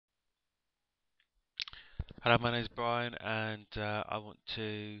Hello, my name is Brian, and I want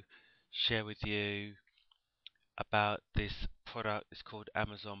to share with you about this product. It's called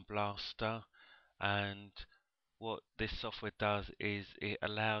Amazon Blaster, and what this software does is it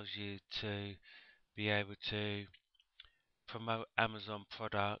allows you to be able to promote Amazon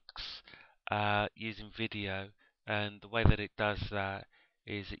products using video. And the way that it does that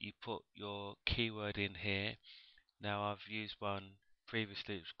is that you put your keyword in here. Now, I've used one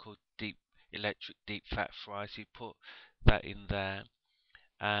previously. It's called deep fat fries. You put that in there,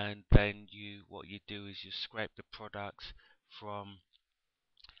 and then what you do is you scrape the products from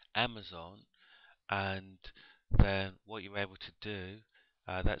Amazon, and then what you're able to do,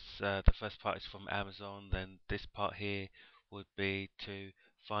 that's the first part is from Amazon. Then this part here would be to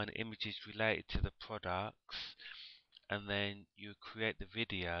find images related to the products, and then you create the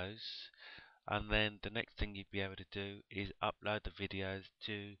videos, and then the next thing you'd be able to do is upload the videos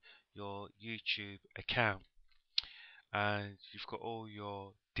to your YouTube account. And you've got all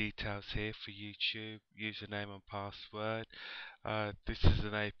your details here for YouTube, username and password. This is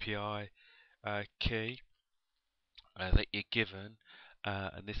an API key that you're given,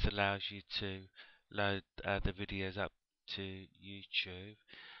 and this allows you to load the videos up to YouTube.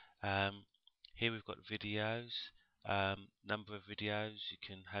 Um, Here we've got videos, number of videos. You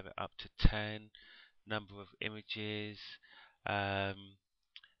can have it up to 10, number of images, um,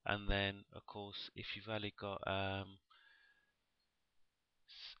 and then of course if you've only got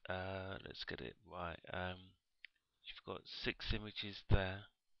let's get it right. You've got 6 images there.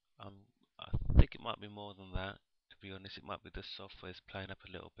 Um, I think it might be more than that. To be honest, it might be the software's playing up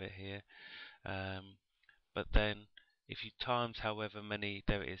a little bit here. Um, but then, if you times however many,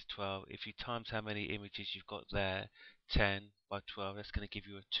 there it is, 12. If you times how many images you've got there, 10 by 12, that's going to give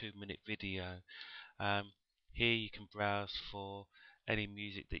you a 2-minute video. Um, Here you can browse for any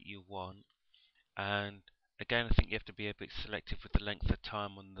music that you want, and again I think you have to be a bit selective with the length of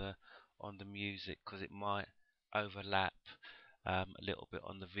time on the music, because it might overlap a little bit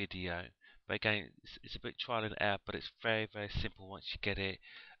on the video. But again, it's a bit trial and error, but it's very simple once you get it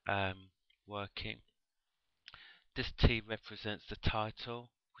working. This T represents the title,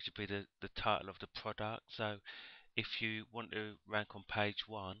 which would be the title of the product. So if you want to rank on page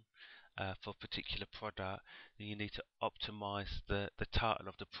 1 for a particular product, then you need to optimize the title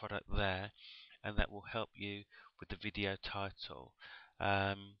of the product there, and that will help you with the video title.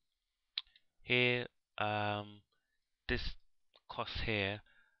 Here, this cost here,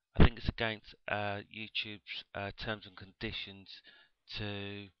 I think it's against YouTube's terms and conditions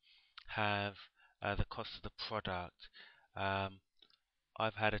to have the cost of the product. Um,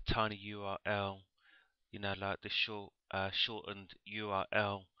 I've had a tiny URL, like the shortened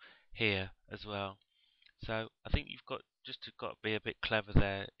URL here as well. So I think you've got to be a bit clever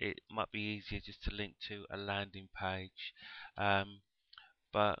there. It might be easier just to link to a landing page,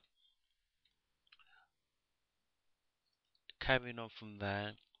 but carrying on from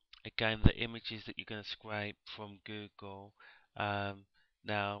there, again the images that you're going to scrape from Google.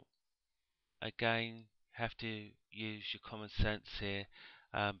 Now again, have to use your common sense here,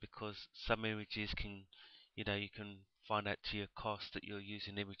 because some images can, you can find out to your cost that you're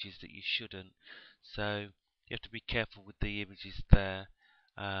using images that you shouldn't. So you have to be careful with the images there,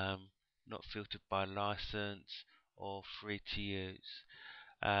 not filtered by license or free to use.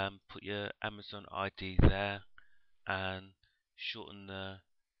 Put your Amazon ID there and shorten the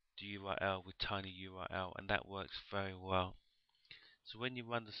URL with tiny URL, and that works very well. So when you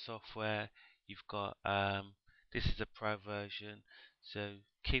run the software, you've got this is a pro version. So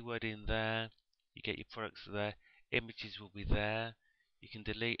keyword in there, you get your products there. Images will be there. You can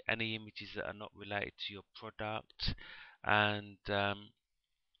delete any images that are not related to your product. And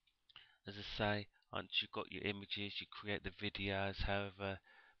as I say, once you've got your images, you create the videos, however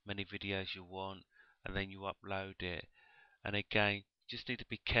many videos you want, and then you upload it. And again, you just need to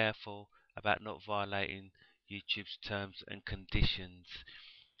be careful about not violating YouTube's terms and conditions.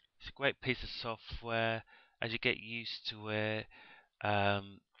 It's a great piece of software. As you get used to it,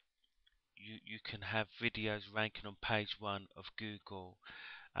 um, you can have videos ranking on page 1 of Google,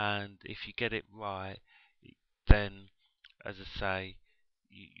 and if you get it right, then, as I say,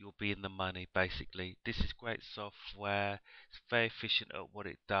 you'll be in the money basically. This is great software. It's very efficient at what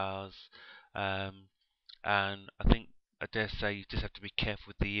it does, um, and I dare say you just have to be careful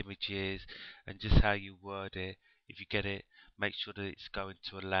with the images and just how you word it. If you get it, make sure that it's going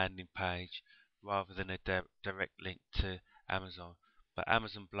to a landing page rather than a direct link to Amazon. But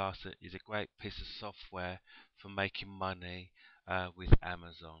Amazon Blaster is a great piece of software for making money with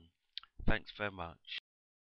Amazon. Thanks very much.